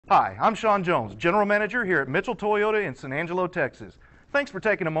Hi, I'm Sean Jones, General Manager here at Mitchell Toyota in San Angelo, Texas. Thanks for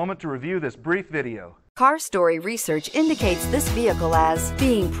taking a moment to review this brief video. Car Story research indicates this vehicle as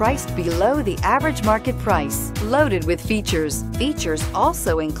being priced below the average market price, loaded with features. Features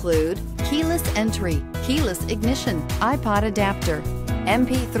also include keyless entry, keyless ignition, iPod adapter,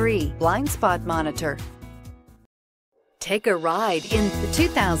 MP3, blind spot monitor. Take a ride in the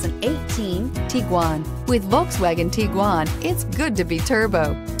 2018 Tiguan. With Volkswagen Tiguan, it's good to be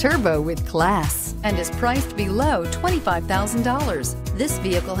turbo. Turbo with class, and is priced below $25,000. This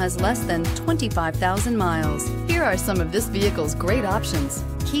vehicle has less than 25,000 miles. Here are some of this vehicle's great options: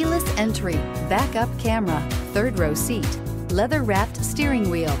 keyless entry, backup camera, third row seat, leather-wrapped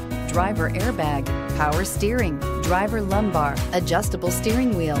steering wheel, driver airbag, power steering, driver lumbar, adjustable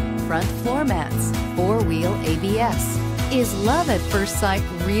steering wheel, front floor mats, four-wheel ABS. Is love at first sight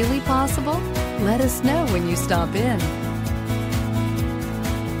really possible? Let us know when you stop in.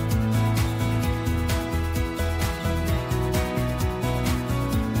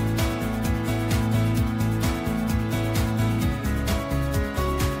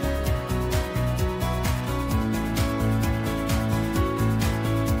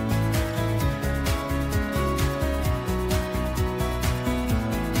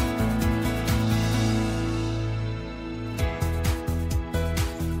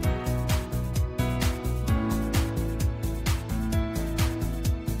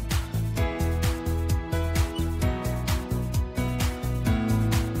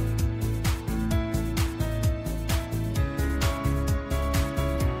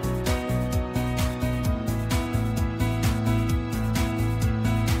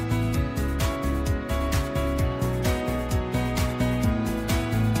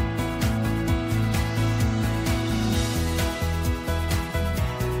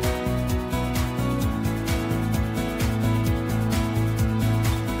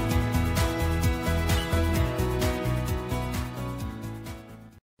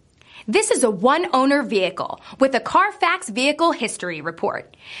 This is a one-owner vehicle with a Carfax Vehicle History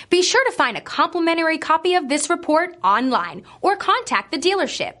Report. Be sure to find a complimentary copy of this report online or contact the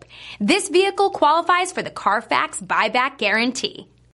dealership. This vehicle qualifies for the Carfax Buyback Guarantee.